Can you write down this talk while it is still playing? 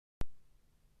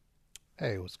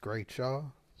Hey, what's great,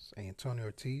 y'all? It's Antonio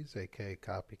Ortiz, aka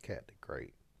Copycat the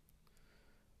Great.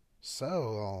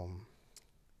 So,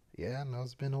 yeah, I know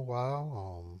it's been a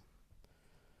while.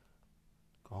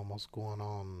 Almost going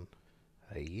on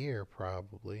a year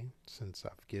probably since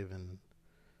I've given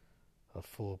a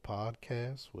full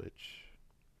podcast, which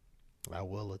I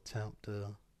will attempt to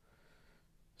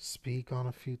speak on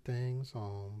a few things.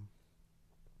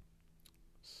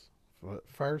 But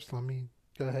first, let me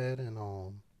go ahead and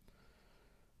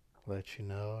let you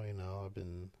know. I've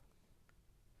been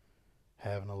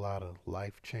having a lot of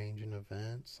life changing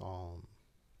events. I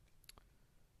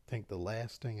think the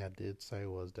last thing I did say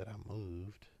was that I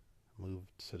moved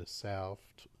to the south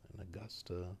in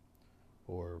Augusta,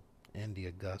 or in the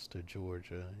Augusta,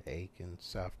 Georgia, Aiken,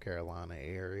 South Carolina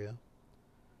area.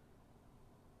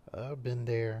 I've been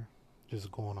there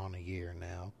just going on a year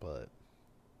now, but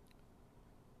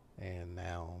and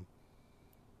now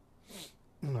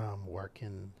I'm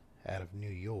working out of New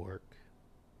York.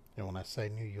 And when I say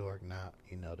New York, not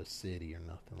the city or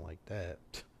nothing like that,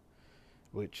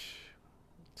 which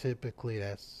typically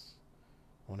that's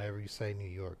whenever you say New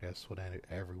York, that's what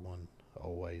everyone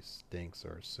always thinks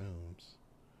or assumes.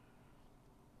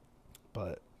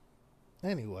 But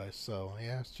anyway, so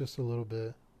yeah, it's just a little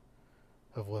bit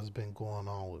of what's been going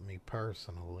on with me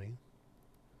personally.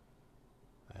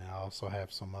 And I also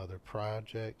have some other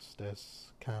projects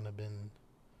that's kind of been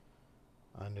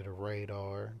under the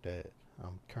radar that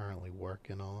I'm currently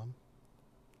working on.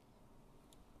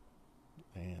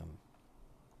 And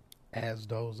as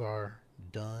those are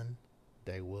done,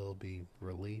 they will be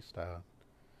released. I'll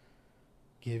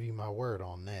give you my word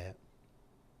on that.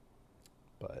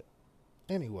 But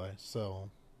anyway, so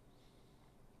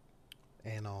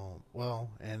and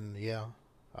yeah,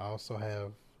 I also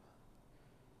have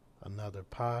another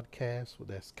podcast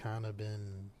that's kind of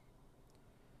been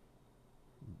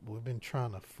we've been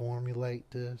trying to formulate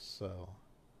this, so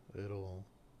it'll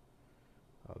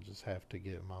I'll just have to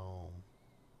get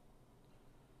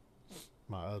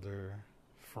my other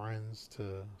friends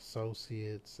to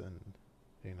associates and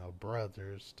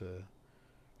brothers to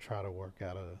try to work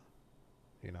out a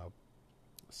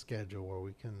schedule where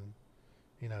we can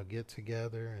get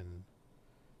together and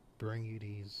bring you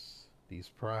these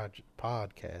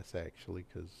podcasts actually,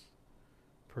 because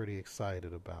pretty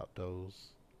excited about those,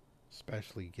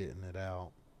 especially getting it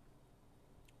out.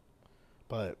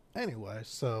 But anyway,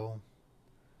 so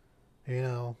you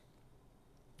know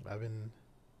I've been,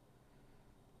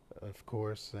 of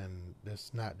course, and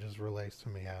this not just relates to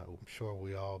me. I'm sure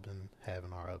we all been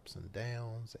having our ups and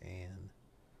downs, and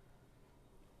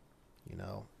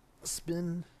it's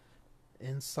been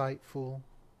insightful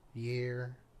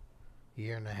year,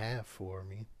 year and a half for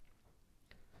me.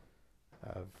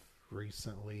 I've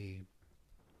recently,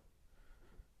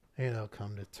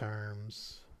 come to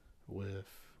terms with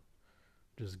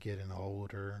just getting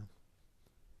older.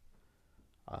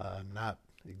 Not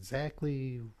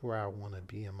exactly where I want to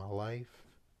be in my life,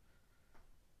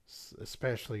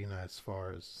 especially as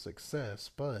far as success.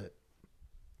 But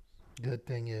good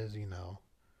thing is,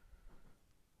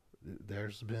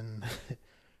 there's been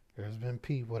there's been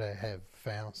people that have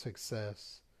found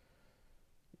success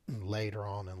later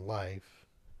on in life.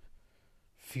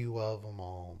 Few of them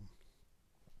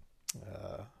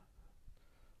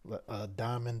uh,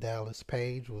 Diamond Dallas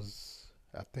Page was,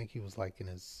 I think he was like in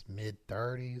his mid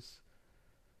 30s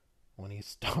when he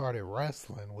started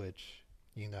wrestling, which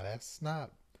that's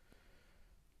not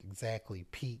exactly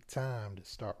peak time to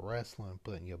start wrestling,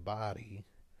 putting your body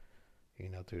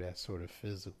through that sort of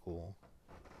physical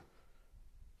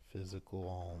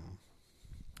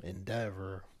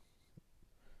endeavor.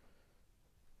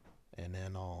 And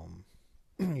then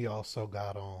you also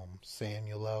got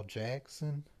Samuel L.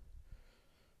 Jackson.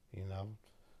 You know,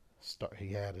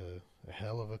 he had a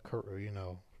hell of a career,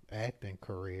 acting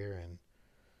career, and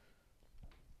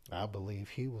I believe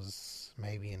he was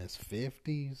maybe in his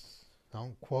 50s.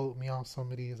 Don't quote me on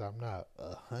some of these. I'm not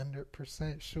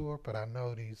 100% sure, but I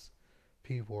know these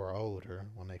people are older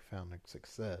when they found their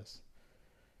success.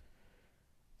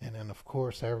 And then, of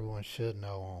course, everyone should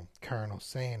know Colonel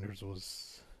Sanders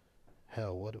was,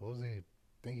 hell, what was he? I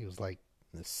think he was like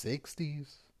in the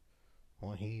 60s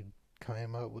when he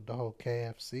came up with the whole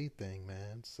KFC thing,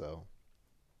 man. So,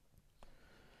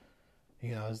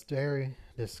 it's very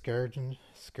discouraging,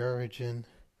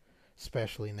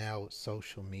 especially now with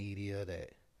social media,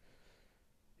 that,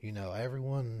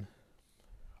 everyone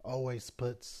always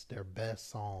puts their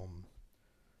best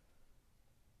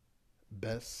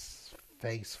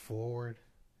face forward.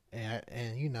 And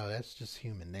that's just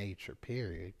human nature,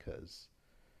 period. Because,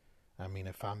 I mean,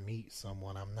 if I meet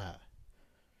someone, I'm not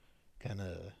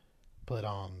gonna But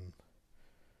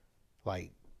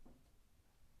like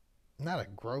not a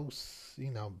gross,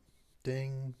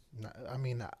 thing. I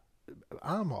mean,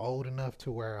 I'm old enough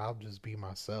to where I'll just be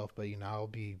myself, but I'll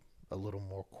be a little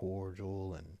more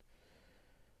cordial and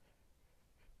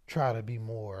try to be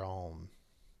more on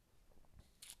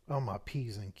my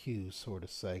P's and Q's, sort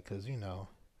of say, because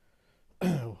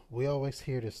we always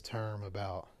hear this term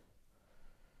about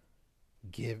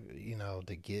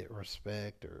to get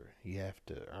respect or you have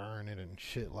to earn it and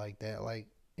shit like that. Like,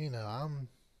 I'm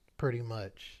pretty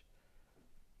much,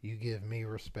 you give me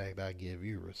respect, I give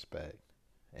you respect.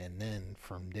 And then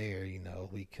from there,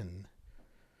 we can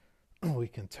we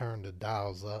can turn the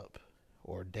dials up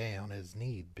or down as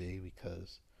need be,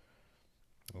 because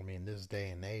I mean, this day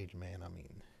and age, man, I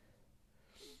mean,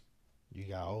 you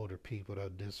got older people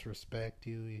that disrespect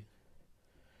you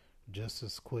just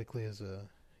as quickly as a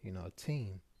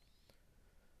teen.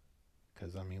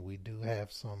 Because I mean, we do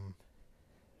have some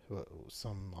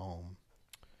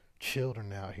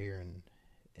children out here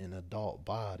in adult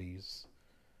bodies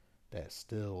that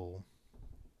still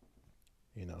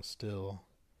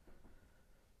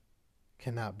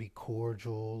cannot be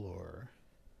cordial, or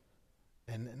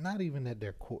and not even that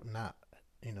they're not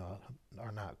you know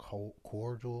are not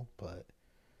cordial, but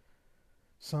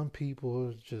some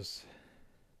people just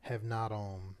have not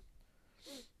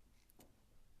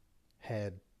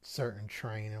had certain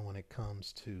training when it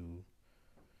comes to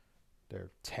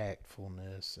their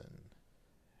tactfulness and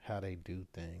how they do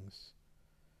things,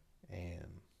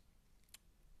 and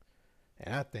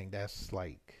I think that's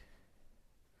like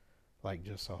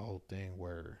just a whole thing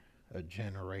where a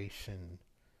generation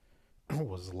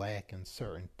was lacking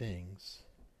certain things.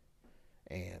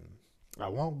 And I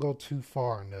won't go too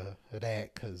far into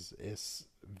that because it's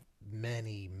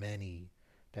many,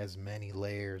 there's many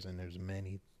layers and there's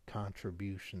many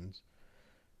contributions.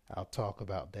 I'll talk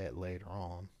about that later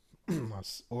on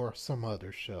or some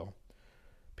other show,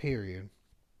 period.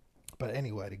 But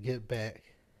anyway, to get back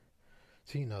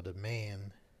to, the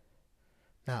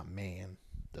not man,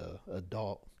 the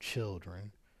adult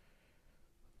children,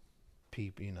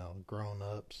 people, grown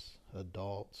ups,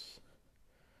 adults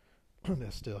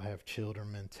that still have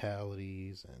children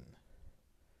mentalities,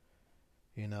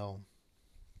 you know,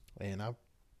 and I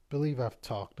believe I've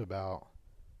talked about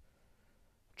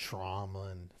trauma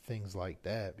and things like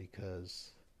that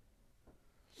because,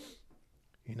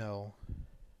 you know,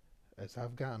 as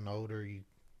I've gotten older, you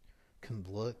can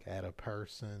look at a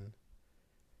person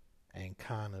and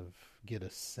kind of get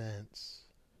a sense.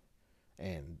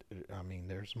 And I mean,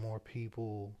 there's more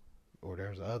people, or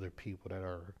there's other people that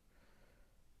are,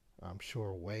 I'm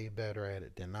sure, way better at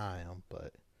it than I am.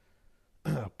 But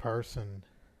a person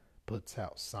puts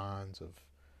out signs of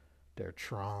their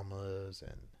traumas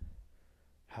and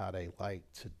how they like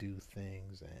to do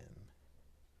things. And,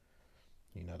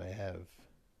 they have,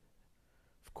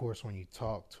 of course, when you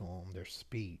talk to them, their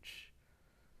speech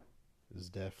is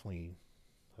definitely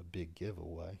a big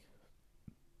giveaway.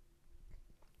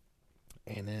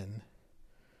 And then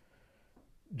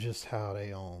just how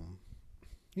they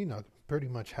pretty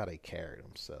much how they carry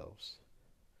themselves.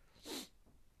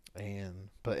 And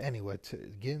but anyway, to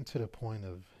getting to the point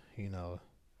of,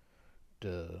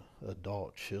 the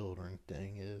adult children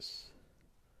thing is,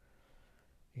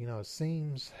 it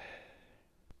seems,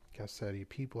 like I said,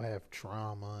 people have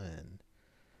trauma and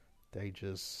they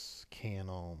just can't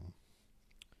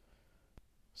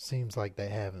seems like they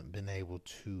haven't been able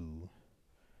to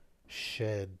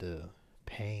shed the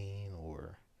pain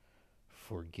or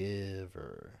forgive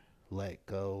or let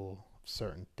go of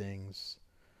certain things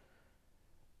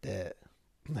that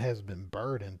has been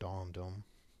burdened on them.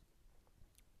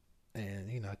 And,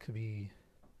 it could be,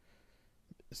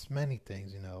 it's many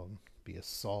things, be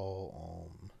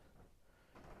assault,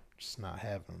 just not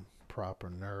having proper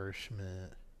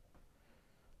nourishment,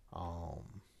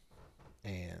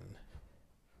 and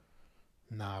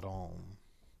not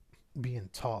being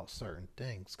taught certain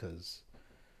things. Because,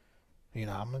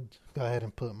 I'm gonna go ahead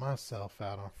and put myself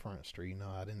out on Front Street.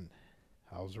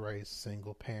 I was raised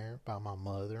single parent by my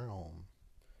mother.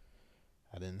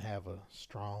 I didn't have a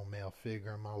strong male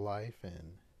figure in my life,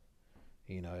 and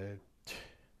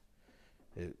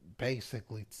it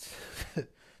basically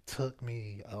took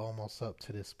me almost up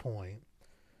to this point.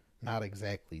 Not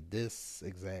exactly this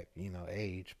exact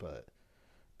age, but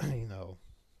you know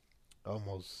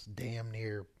almost damn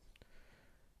near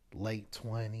late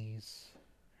 20s,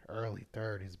 early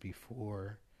 30s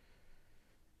before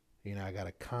I got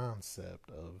a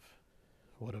concept of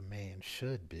what a man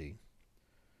should be.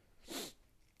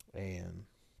 And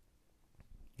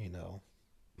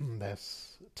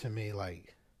that's to me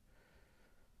like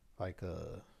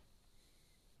a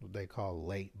what they call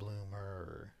late bloomer,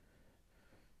 or,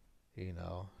 you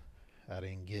know, I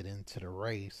didn't get into the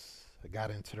race. I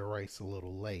got into the race a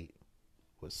little late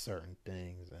with certain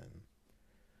things.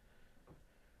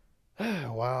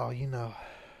 And while,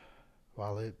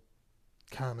 while it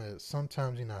kind of,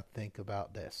 sometimes, I think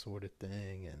about that sort of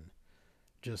thing, and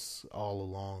just all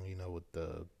along, with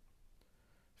the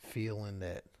feeling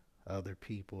that other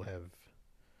people have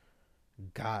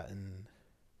gotten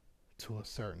to a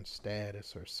certain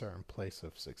status or a certain place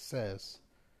of success,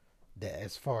 that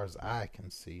as far as I can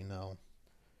see,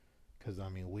 because I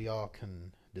mean, we all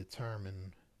can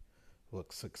determine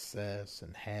what success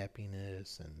and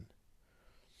happiness and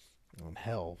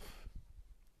health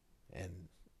and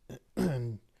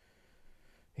and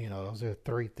those are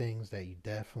three things that you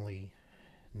definitely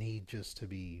need just to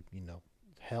be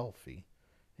healthy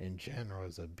in general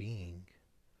as a being,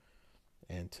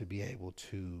 and to be able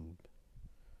to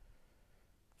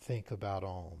think about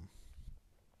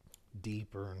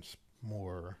deeper and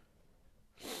more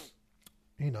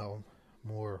you know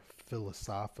more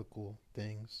philosophical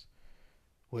things,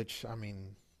 which I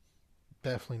mean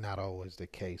definitely not always the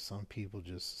case. Some people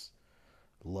just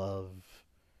love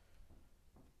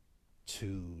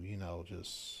to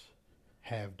just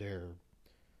have their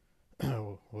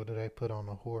what do they put on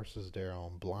the horses, their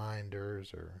own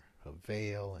blinders or a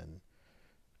veil, and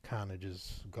kind of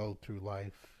just go through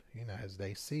life as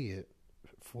they see it,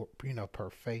 for per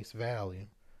face value.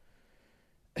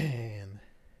 And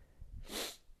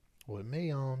with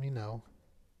me,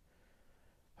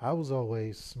 I was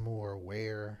always more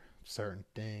aware of certain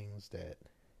things that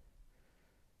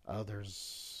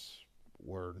others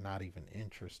were not even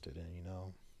interested in.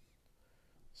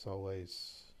 It's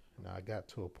always, I got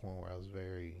to a point where I was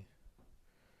very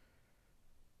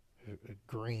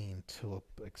green to an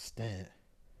extent,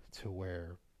 to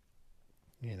where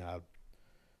I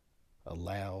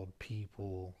allowed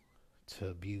people to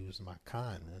abuse my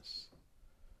kindness,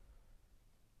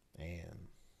 and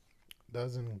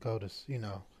doesn't go to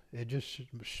it just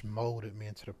molded me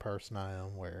into the person I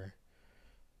am, where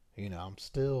I'm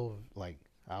still like,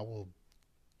 I will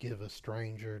give a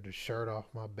stranger the shirt off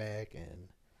my back, and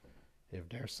if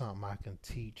there's something I can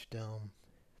teach them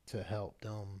to help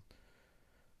them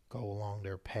go along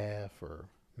their path or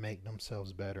make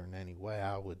themselves better in any way,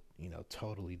 I would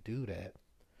totally do that.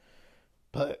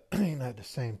 But at the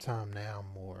same time, now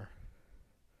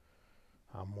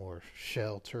I'm more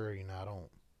sheltered. I don't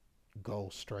go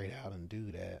straight out and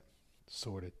do that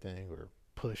sort of thing or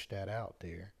push that out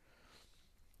there,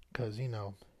 because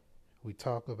we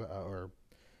talk about, or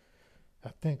I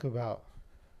think about,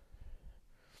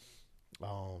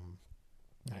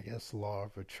 I guess, law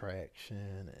of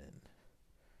attraction, and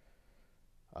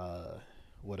uh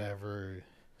whatever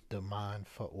the mind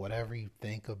whatever you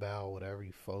think about, whatever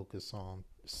you focus on,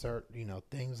 certain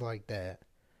things like that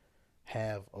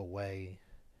have a way,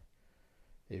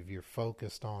 if you're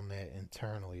focused on that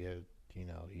internally,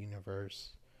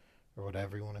 universe or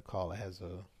whatever you want to call it, has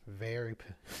a very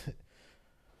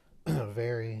a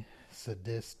very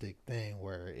sadistic thing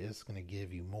where it's going to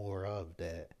give you more of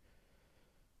that.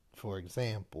 For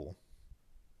example,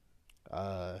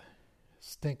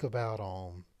 think about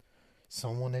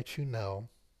someone that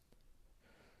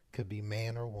could be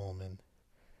man or woman,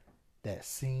 that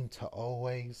seem to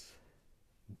always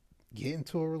get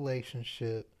into a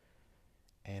relationship,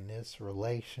 and this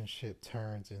relationship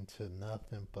turns into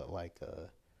nothing but like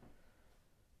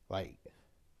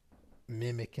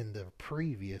mimicking the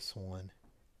previous one.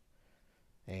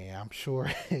 And I'm sure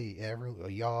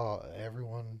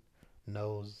everyone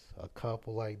knows a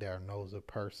couple like that, or knows a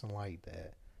person like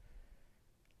that.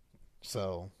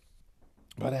 So,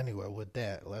 but anyway, with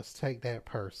that, let's take that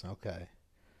person, okay?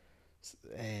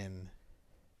 And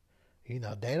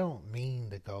they don't mean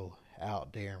to go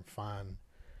out there and find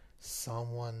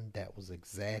someone that was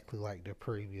exactly like the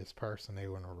previous person they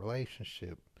were in a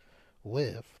relationship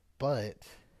with, but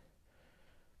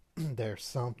there's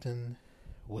something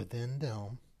within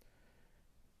them,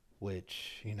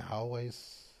 which I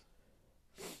always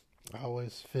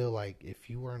feel like, if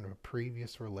you were in a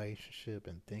previous relationship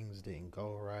and things didn't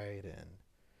go right, and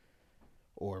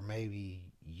or maybe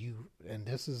and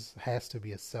this has to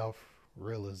be a self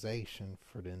realization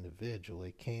for the individual.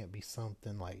 It can't be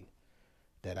something like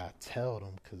that I tell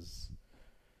them, because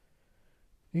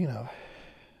you know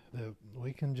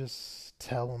we can just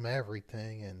tell them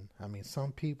everything, and I mean,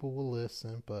 some people will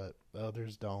listen, but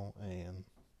others don't. And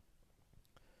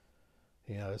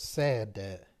it's sad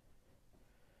that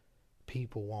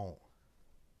people won't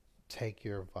take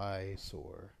your advice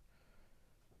or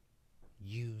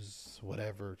use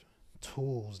whatever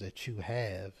tools that you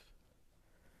have,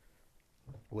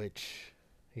 which,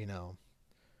 you know,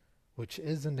 which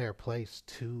isn't their place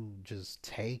to just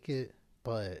take it,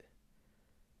 but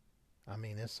I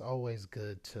mean, it's always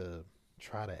good to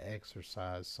try to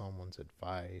exercise someone's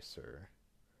advice or,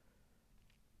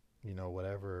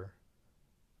 whatever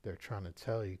they're trying to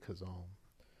tell you because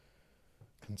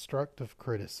constructive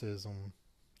criticism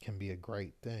can be a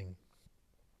great thing.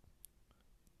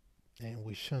 And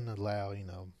we shouldn't allow,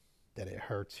 that it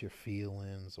hurts your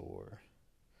feelings or,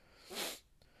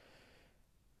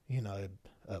 it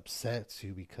upsets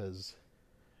you because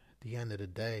at the end of the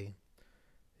day,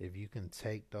 if you can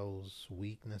take those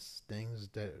weakness things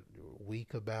that are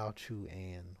weak about you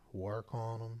and work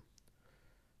on them,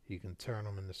 you can turn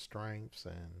them into strengths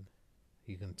and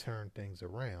you can turn things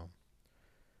around.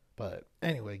 But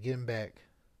anyway, getting back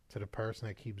to the person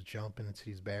that keeps jumping into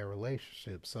these bad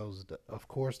relationships. So, of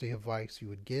course, the advice you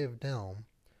would give them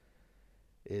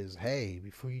is hey,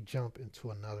 before you jump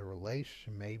into another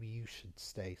relationship, maybe you should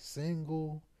stay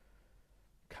single,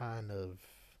 kind of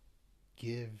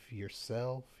give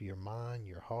yourself, your mind,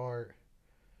 your heart,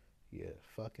 your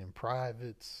fucking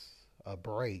privates a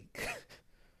break.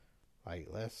 Like,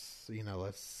 let's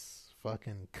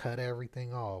fucking cut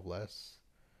everything off. Let's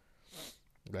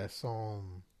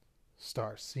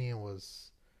start seeing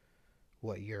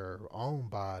what your own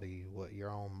body, what your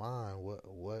own mind,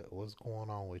 what's going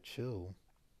on with you.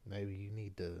 Maybe you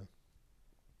need to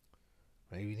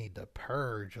maybe you need to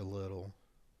purge a little,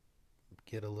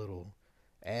 get a little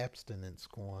abstinence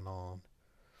going on.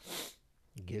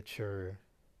 Get your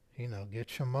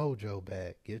get your mojo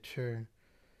back. Get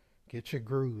your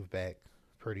groove back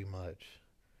pretty much.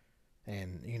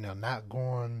 And not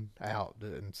going out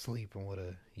and sleeping with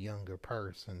a younger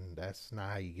person. That's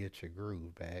not how you get your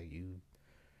groove back. You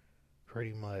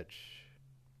pretty much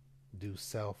do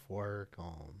self work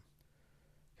on,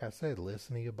 like I said,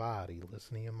 listen to your body,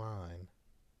 listen to your mind,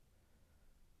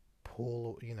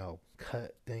 pull,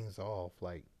 cut things off.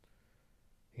 Like,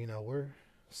 we're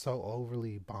so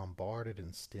overly bombarded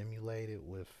and stimulated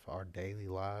with our daily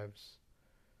lives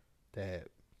that,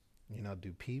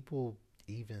 do people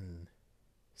even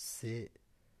sit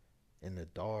in the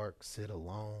dark, sit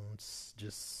alone,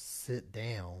 just sit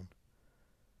down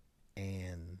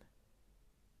and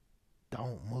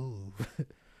don't move?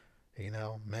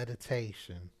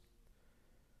 Meditation.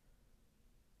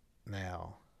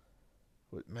 Now,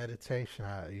 with meditation,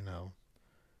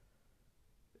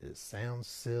 it sounds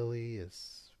silly.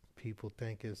 It's people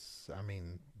think it's. I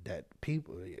mean, that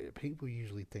people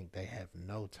usually think they have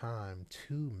no time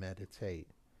to meditate.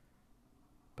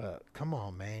 But come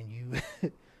on, man,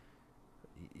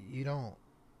 you don't.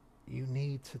 You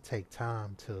need to take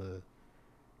time to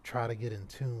try to get in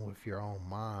tune with your own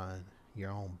mind,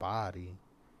 your own body,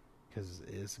 because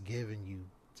it's giving you.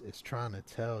 It's trying to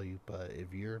tell you. But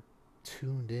if you're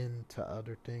tuned in to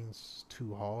other things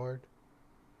too hard,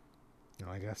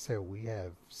 like I said, we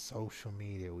have social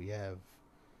media. We have,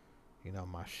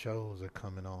 my shows are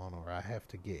coming on, or I have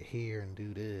to get here and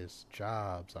do this,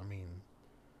 jobs. I mean,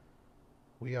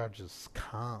 we are just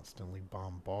constantly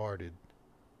bombarded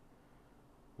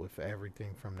with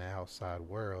everything from the outside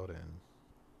world. And,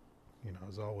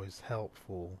 it's always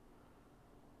helpful.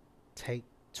 Take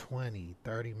 20,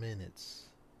 30 minutes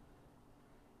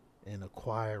in a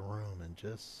quiet room and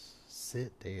just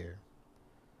sit there.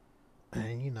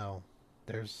 And,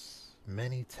 there's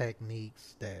many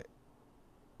techniques that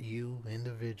you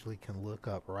individually can look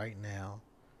up right now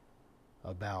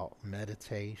about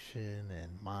meditation and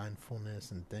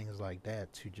mindfulness and things like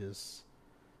that to just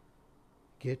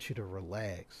get you to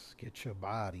relax, get your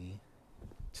body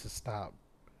to stop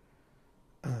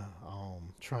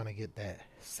trying to get that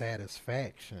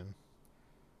satisfaction.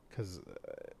 Because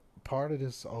part of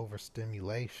this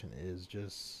overstimulation is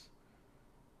just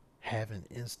having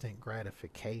instant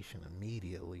gratification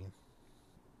immediately.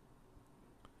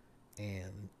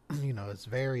 And, it's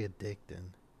very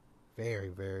addicting. Very,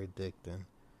 very addicting.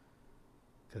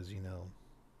 Because,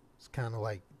 it's kind of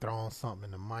like throwing something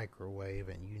in the microwave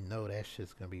and that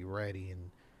shit's going to be ready in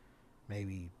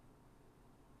maybe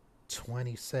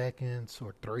 20 seconds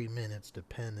or 3 minutes,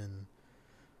 depending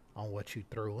on what you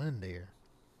threw in there.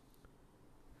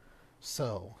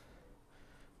 So,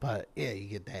 but yeah, you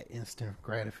get that instant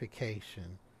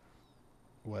gratification.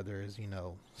 Whether it's,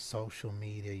 social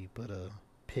media, you put a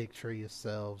picture of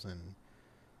yourselves and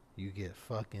you get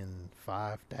fucking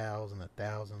 5,000,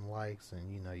 1,000 likes,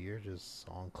 and you're just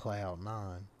on cloud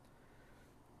nine.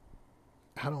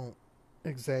 I don't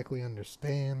exactly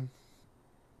understand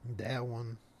that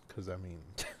one because, I mean,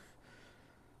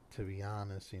 to be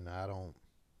honest, I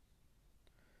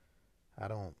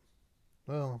don't,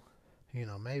 well,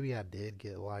 maybe I did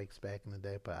get likes back in the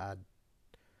day, but I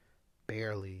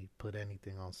barely put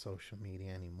anything on social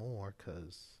media anymore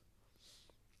because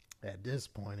at this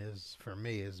point is for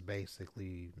me is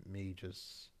basically me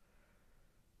just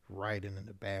writing in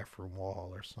the bathroom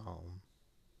wall or something.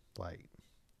 Like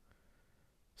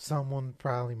someone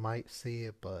probably might see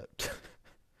it, but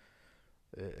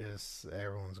it's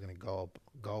everyone's gonna go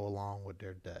along with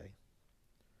their day.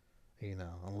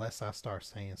 Unless I start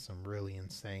saying some really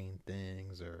insane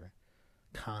things or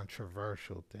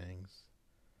controversial things,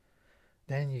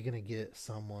 then you're gonna get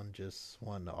someone just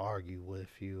wanting to argue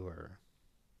with you or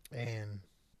and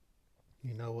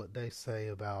you know what they say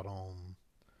about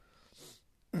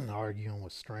arguing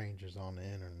with strangers on the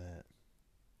internet.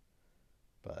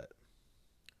 But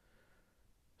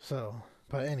so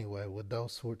but anyway, with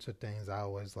those sorts of things I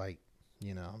always like,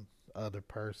 you know, other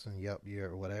person, yep,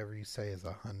 you're whatever you say is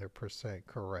 100%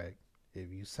 correct.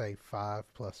 If you say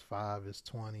 5 plus 5 is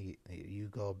 20, you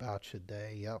go about your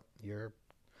day. Yep,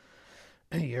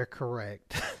 you're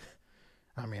correct.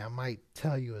 I mean, I might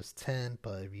tell you it's 10,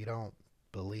 but if you don't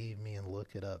believe me and look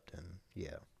it up, then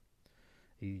yeah,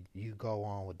 you go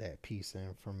on with that piece of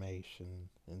information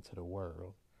into the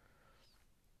world.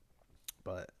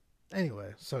 But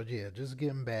anyway, so yeah, just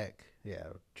getting back, yeah,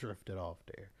 drifted off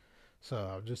there. So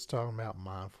I was just talking about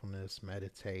mindfulness,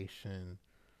 meditation,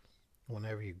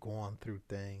 whenever you're going through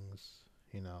things,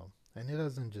 and it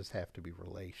doesn't just have to be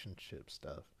relationship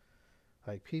stuff.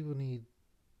 Like people need,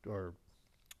 or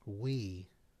we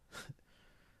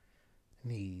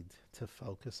need to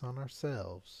focus on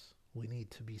ourselves. We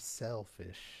need to be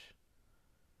selfish.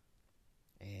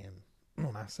 And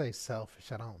when I say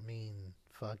selfish, I don't mean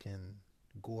fucking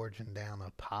gorging down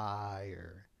a pie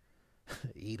or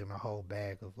eating a whole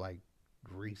bag of like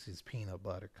Reese's peanut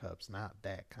butter cups. Not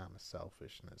that kind of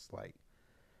selfishness. Like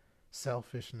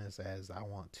selfishness as I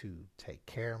want to take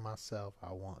care of myself.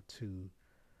 I want to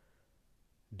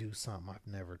do something I've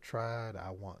never tried. I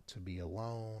want to be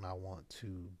alone. I want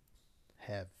to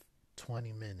have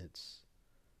 20 minutes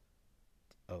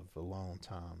of alone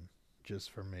time just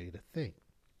for me to think,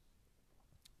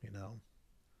 you know.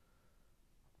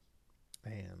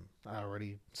 And I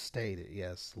already stated,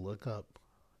 yes, look up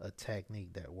a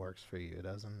technique that works for you. It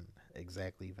doesn't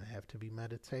exactly even have to be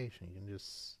meditation. You can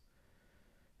just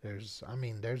there's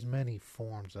many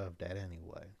forms of that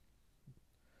anyway.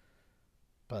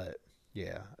 But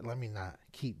yeah, let me not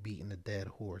keep beating the dead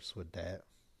horse with that.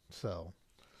 So,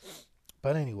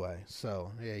 but anyway,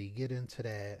 so yeah, you get into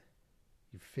that,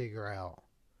 you figure out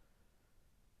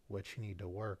what you need to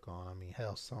work on. I mean,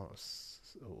 hell,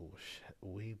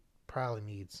 we probably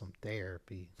need some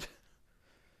therapy.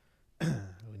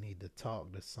 We need to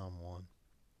talk to someone,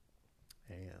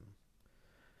 and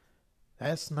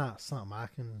that's not something I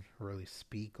can really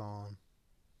speak on.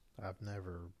 I've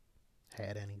never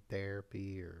had any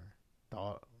therapy or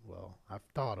I've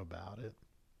thought about it,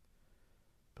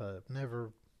 but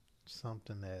never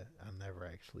something that I never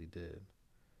actually did.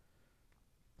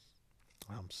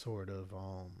 I'm sort of,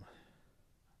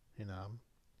 you know,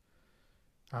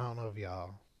 I don't know if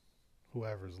y'all,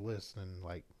 whoever's listening,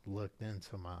 like looked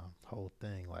into my whole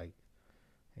thing. Like,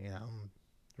 I'm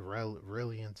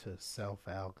really into self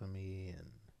alchemy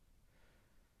and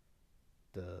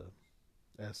the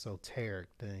esoteric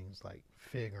things, like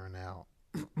figuring out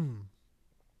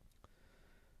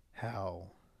how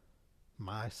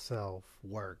myself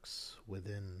works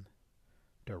within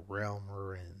the realm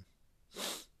we're in.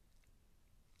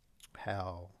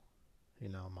 How,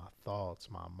 my thoughts,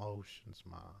 my emotions,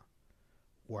 my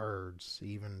words,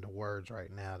 even the words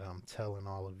right now that I'm telling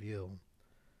all of you,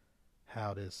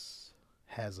 how this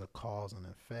has a cause and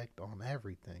effect on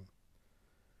everything.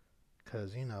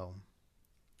 Because,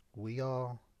 we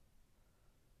all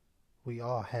we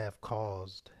all have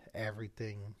caused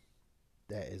everything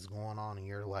that is going on in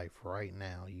your life right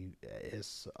now.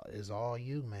 It's all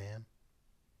you, man.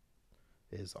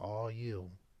 It's all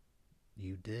you.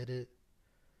 You did it.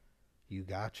 You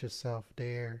got yourself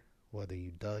there, whether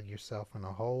you dug yourself in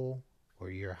a hole or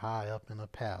you're high up in a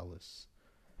palace.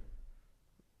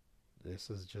 This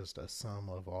is just a sum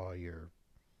of all your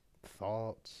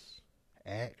thoughts,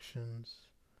 actions,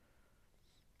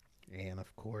 and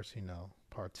of course,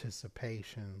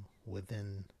 participation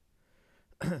within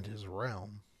this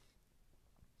realm.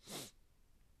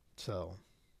 So,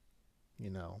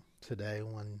 today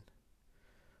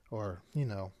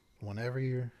whenever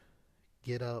you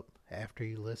get up after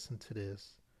you listen to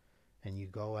this and you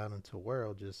go out into the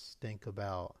world, just think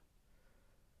about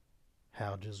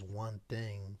how just one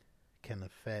thing can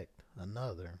affect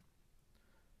another.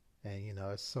 And,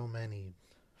 it's so many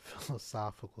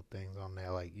philosophical things on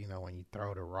there, like when you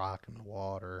throw the rock in the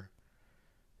water,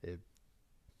 it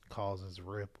causes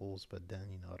ripples, but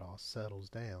then it all settles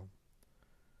down.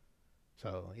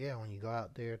 So yeah, when you go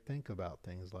out there, think about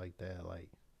things like that, like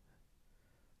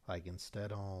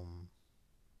instead of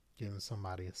giving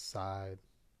somebody a side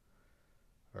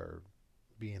or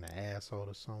being an asshole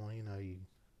to someone, you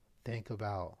think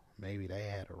about maybe they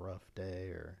had a rough day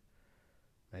or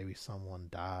maybe someone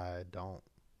died. Don't,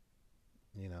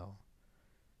 you know,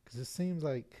 because it seems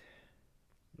like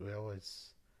we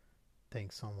always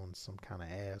think someone's some kind of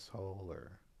asshole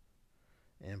or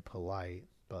impolite,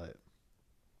 but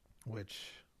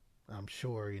which I'm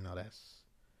sure, that's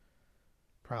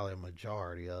probably a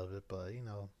majority of it, but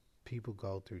people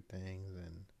go through things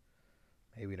and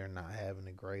maybe they're not having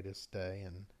the greatest day,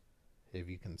 and if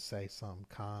you can say something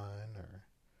kind or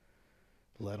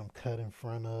let them cut in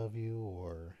front of you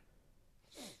or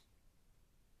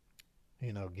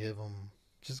give them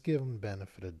give them the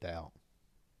benefit of doubt,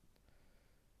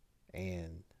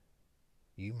 and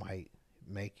you might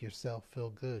make yourself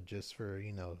feel good just for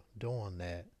doing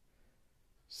that,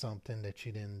 something that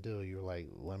you didn't do. You're like,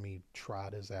 let me try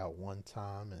this out one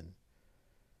time, and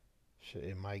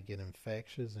it might get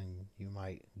infectious and you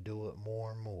might do it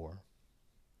more and more,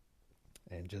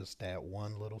 and just that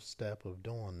one little step of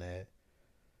doing that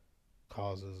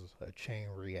causes a chain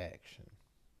reaction.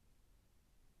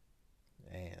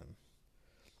 And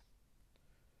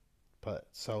but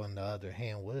so on the other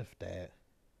hand, with that,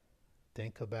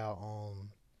 think about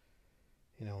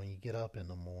when you get up in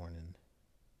the morning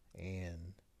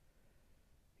and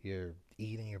you're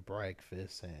eating your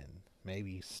breakfast and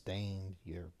maybe you stained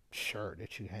your shirt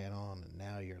that you had on, and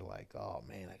now you're like, oh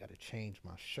man, I got to change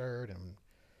my shirt, and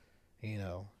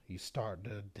you start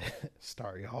to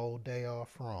start your whole day off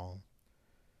wrong.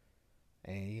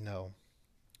 And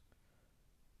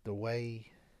the way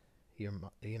your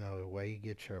the way you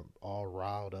get your all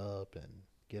riled up and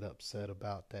get upset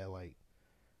about that, like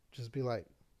just be like,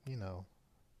 you know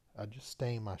I just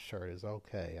stained my shirt, it's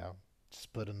okay, I'll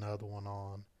just put another one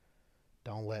on.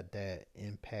 Don't let that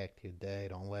impact your day.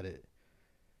 Don't let it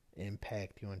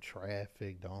impact you in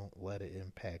traffic. Don't let it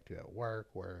impact you at work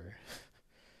where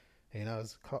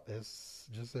it's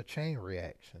just a chain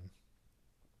reaction.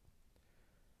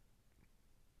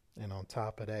 And on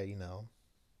top of that, you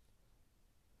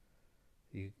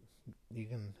you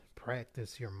can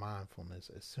practice your mindfulness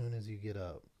as soon as you get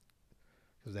up,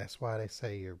 because that's why they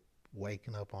say you're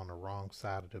waking up on the wrong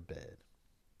side of the bed.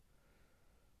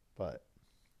 But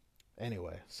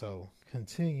anyway, so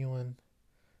continuing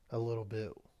a little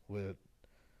bit with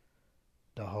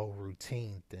the whole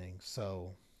routine thing.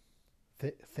 So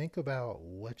think about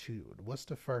what's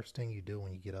the first thing you do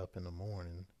when you get up in the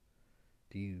morning.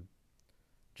 Do you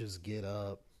just get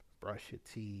up, brush your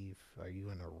teeth? Are you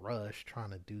in a rush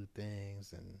trying to do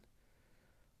things and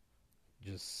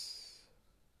just,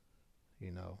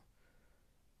 you know,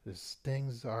 this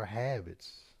things are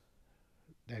habits.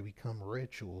 They become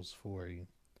rituals for you.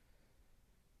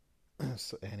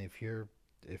 So, and if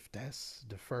that's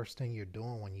the first thing you're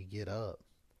doing when you get up,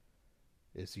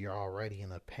 is you're already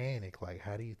in a panic. Like,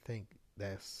 how do you think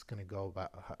that's going to go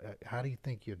about? How do you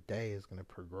think your day is going to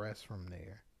progress from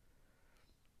there?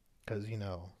 Because,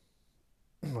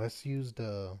 let's use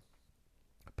the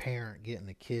parent getting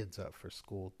the kids up for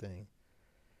school thing.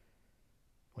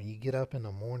 When you get up in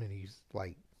the morning, you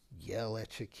like yell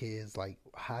at your kids. Like,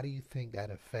 how do you think that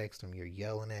affects them? You're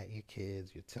yelling at your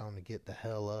kids. You're telling them to get the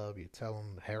hell up. You tell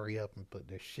them to hurry up and put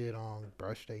their shit on,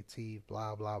 brush their teeth,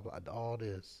 blah, blah, blah. All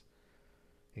this,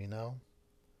 you know?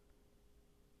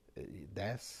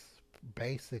 That's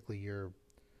basically you're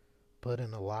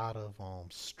putting a lot of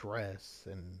stress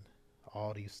and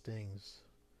all these things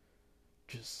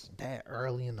just that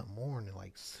early in the morning,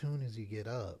 like soon as you get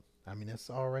up. I mean, it's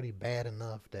already bad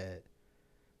enough that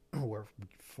we're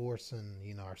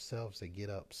forcing ourselves to get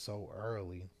up so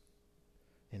early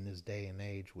in this day and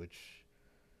age, which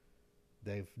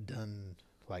they've done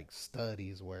like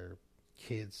studies where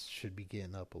kids should be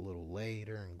getting up a little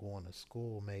later and going to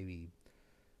school maybe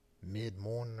mid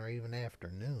morning or even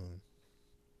afternoon.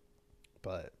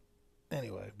 But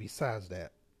anyway, besides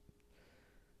that,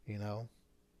 you know,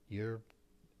 you're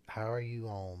how are you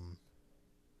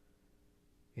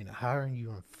how are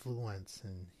you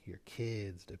influencing your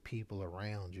kids, the people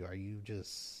around you? Are you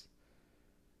just,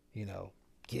 you know,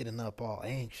 getting up all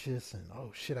anxious and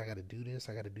oh shit, I gotta do this,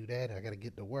 I gotta do that, I gotta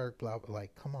get to work, blah blah.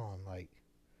 Like, come on, like,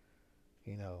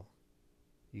 you know,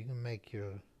 you can make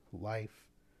your life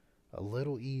a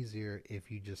little easier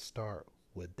if you just start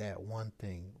with that one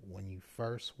thing. When you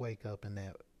first wake up in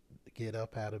that, get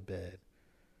up out of bed,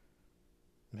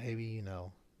 maybe,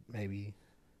 maybe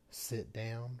sit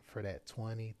down for that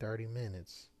 20, 30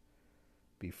 minutes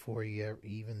before you ever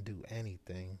even do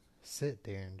anything. Sit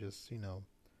there and just,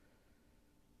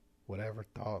 whatever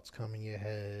thoughts come in your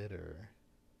head, or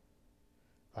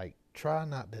like try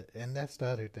not to. And that's the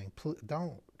other thing.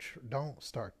 Don't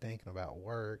start thinking about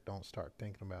work. Don't start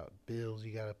thinking about bills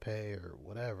you gotta pay or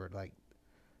whatever. Like,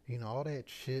 all that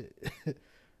shit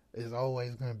is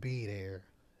always gonna be there.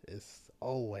 It's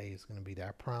always gonna be there.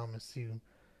 I promise you.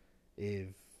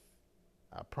 If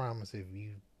I promise, if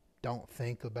you don't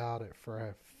think about it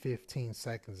for 15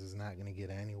 seconds, it's not gonna get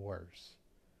any worse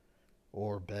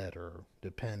or better,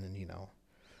 depending,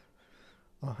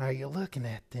 on how you're looking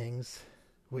at things,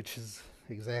 which is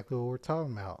exactly what we're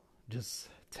talking about. Just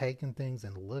taking things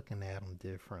and looking at them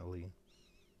differently.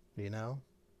 You know,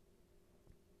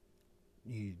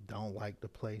 you don't like the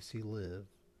place you live.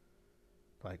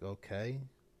 Like, okay,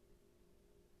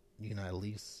 at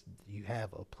least you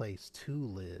have a place to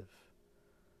live.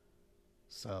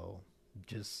 So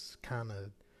just kind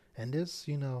of, and this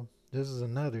is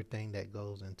another thing that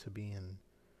goes into being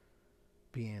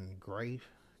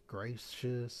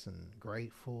gracious and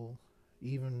grateful,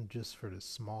 even just for the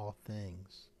small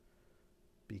things.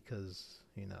 Because,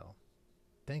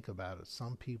 think about it.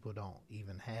 Some people don't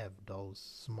even have those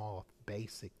small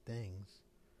basic things,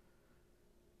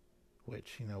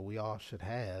 which, we all should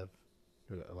have.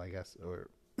 Like I said, or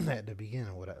at the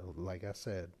beginning, like I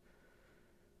said,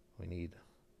 we need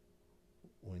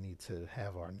to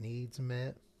have our needs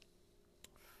met,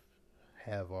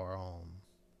 have our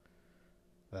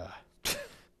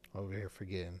over here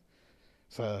forgetting.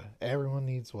 So everyone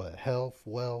needs what? Health,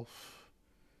 wealth,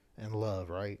 and love,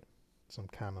 right? Some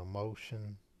kind of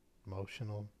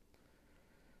emotional,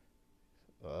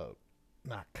 uh,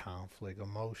 not conflict,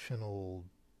 emotional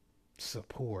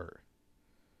support.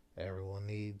 Everyone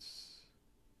needs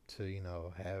to,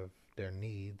 have their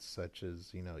needs, such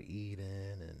as,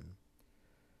 eating and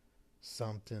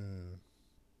something,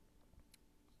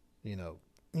 you know,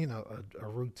 a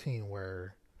routine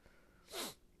where,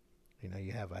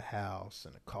 you have a house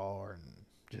and a car and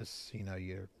just,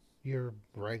 your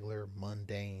regular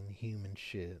mundane human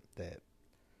shit that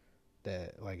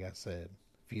like I said,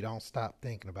 if you don't stop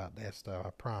thinking about that stuff, I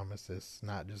promise it's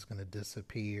not just gonna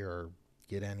disappear or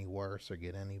get any worse or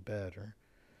get any better.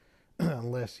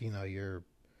 Unless, you're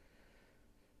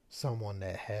someone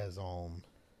that has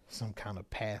some kind of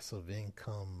passive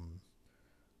income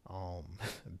um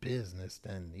business,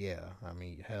 then yeah, I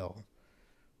mean hell.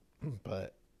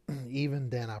 But even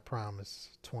then, I promise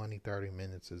 20, 30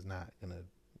 minutes is not gonna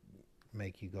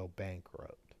make you go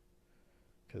bankrupt,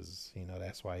 because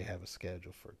that's why you have a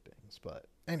schedule for things. But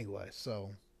anyway,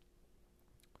 so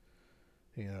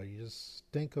you just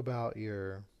think about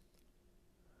yourself,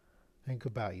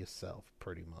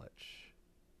 pretty much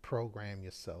program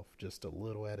yourself just a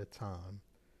little at a time.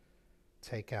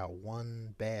 Take out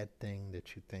one bad thing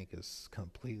that you think is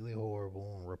completely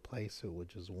horrible and replace it with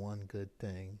just one good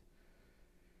thing.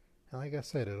 And like I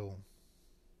said, it'll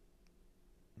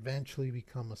eventually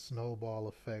become a snowball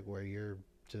effect where you're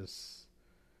just,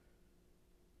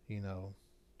 you know,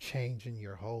 changing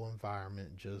your whole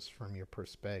environment just from your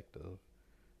perspective.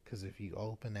 Because if you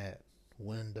open that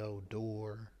window,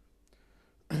 door,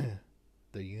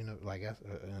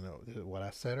 what I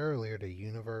said earlier, the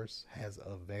universe has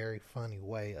a very funny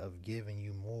way of giving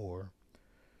you more.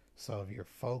 So if you're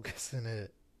focusing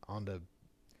it on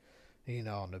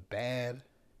on the bad,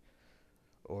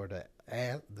 or the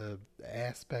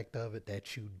aspect of it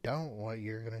that you don't want,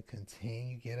 you're gonna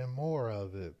continue getting more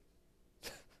of it.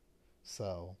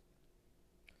 So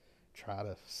try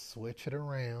to switch it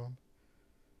around.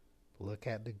 Look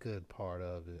at the good part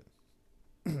of it.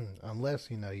 Unless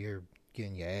you're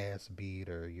getting your ass beat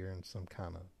or you're in some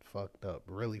kind of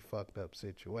really fucked up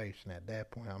situation. At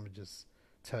that point, I'm gonna just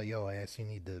tell your ass you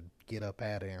need to get up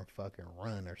out of there and fucking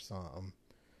run or something.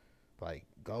 Like,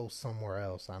 go somewhere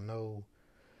else. I know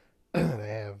they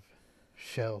have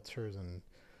shelters and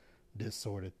this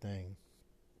sort of thing.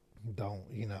 Don't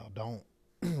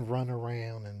run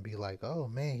around and be like, oh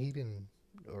man,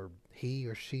 he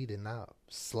or she did not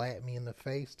slap me in the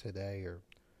face today, or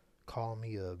call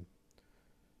me a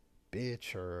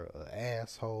bitch or an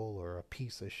asshole or a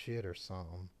piece of shit or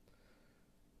something.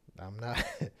 I'm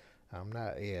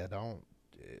not, yeah, don't,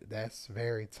 that's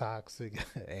very toxic.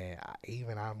 And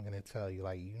I'm going to tell you,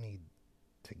 like, you need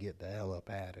to get the hell up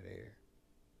out of there.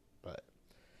 But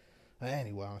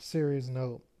anyway, on a serious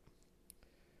note,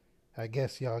 I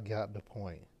guess y'all got the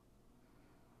point.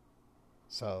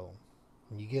 So,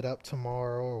 when you get up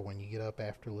tomorrow, or when you get up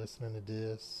after listening to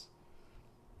this,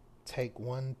 take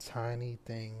one tiny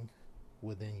thing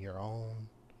within your own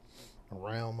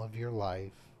realm of your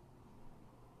life.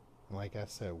 Like I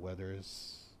said, whether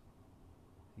it's,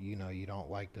 you don't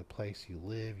like the place you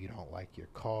live, you don't like your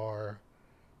car,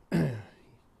 you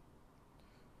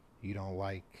don't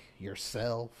like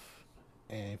yourself.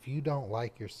 And if you don't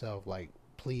like yourself, like,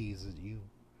 please, you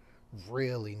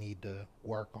really need to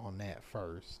work on that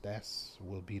first. That's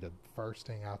will be the first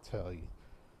thing I'll tell you.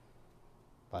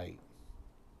 Like,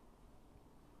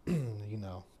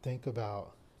 think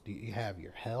about, do you have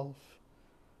your health?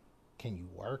 Can you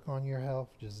work on your health?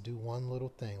 Just do one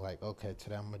little thing. Like, okay,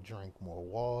 today I'm going to drink more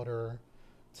water.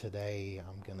 Today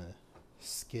I'm going to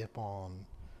skip on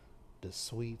the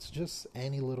sweets. Just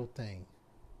any little thing.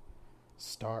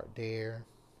 Start there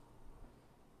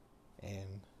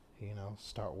and,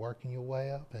 start working your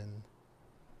way up, and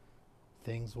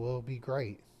things will be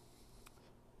great.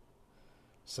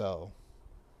 So,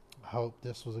 I hope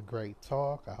this was a great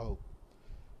talk. I hope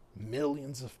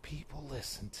millions of people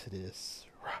listen to this.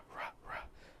 Rah, rah, rah.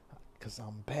 Because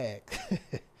I'm back.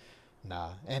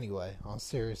 Nah, anyway, on a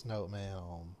serious note, man,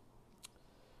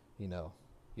 you know,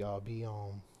 y'all be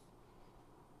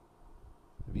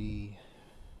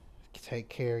take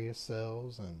care of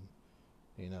yourselves, and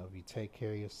if you take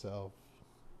care of yourself,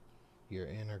 your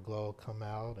inner glow come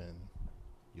out, and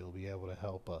you'll be able to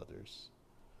help others.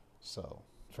 So,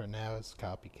 for now, it's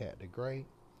Copycat the Great.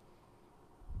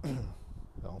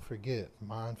 Don't forget,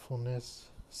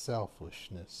 mindfulness,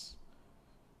 selfishness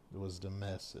was the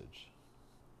message.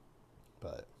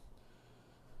 But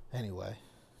anyway,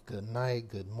 good night,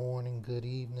 good morning, good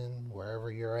evening,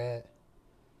 wherever you're at.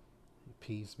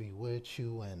 Peace be with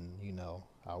you, and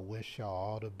I wish y'all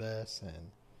all the best.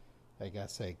 And like I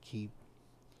said, keep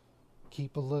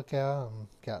a lookout.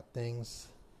 Got things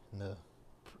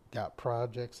got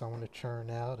projects I want to churn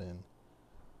out, and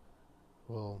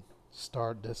we'll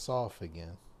start this off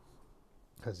again.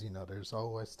 Because there's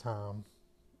always time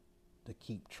to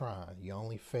keep trying. You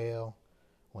only fail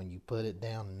when you put it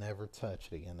down and never touch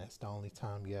it again. That's the only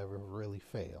time you ever really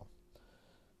fail.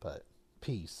 But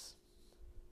peace.